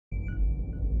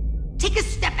Take a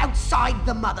step outside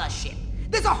the mothership.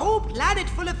 There's a whole planet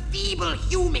full of feeble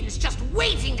humans just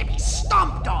waiting to be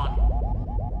stomped on.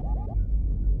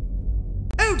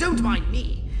 Oh, don't mind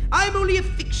me. I'm only a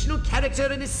fictional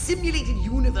character in a simulated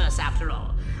universe, after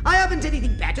all. I haven't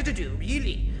anything better to do,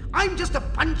 really. I'm just a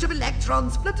bunch of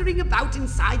electrons fluttering about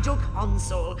inside your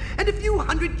console, and a few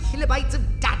 100 kilobytes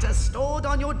of data stored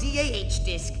on your DAH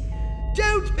disk.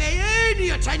 Don't pay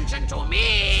any attention to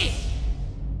me!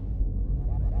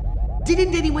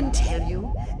 Didn't anyone tell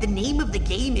you? The name of the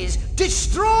game is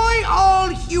Destroy All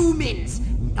Humans,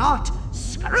 not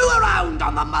Screw Around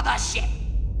on the Mothership!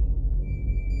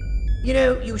 You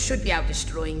know, you should be out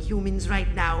destroying humans right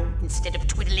now, instead of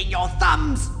twiddling your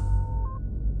thumbs!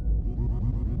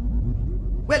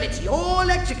 Well, it's your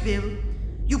electric bill.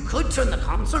 You could turn the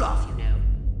console off, you know.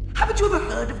 Haven't you ever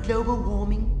heard of global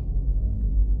warming?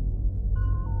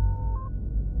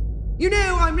 You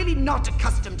know, I'm really not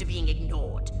accustomed to being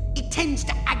ignored. It tends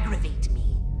to aggravate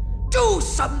me. Do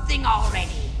something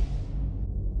already!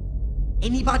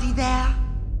 Anybody there?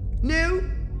 No?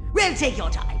 Well, take your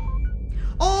time.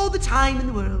 All the time in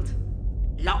the world.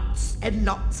 Lots and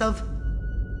lots of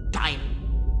time.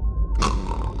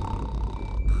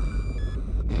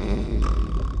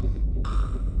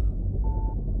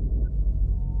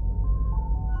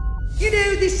 You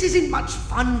know, this isn't much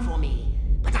fun for me,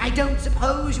 but I don't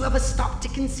suppose you ever stopped to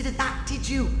consider that, did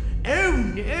you? Oh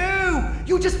no!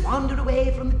 You just wandered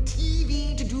away from the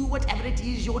TV to do whatever it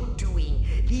is you're doing,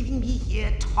 leaving me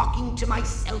here talking to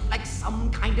myself like some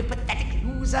kind of pathetic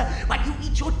loser while you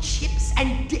eat your chips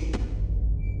and dip.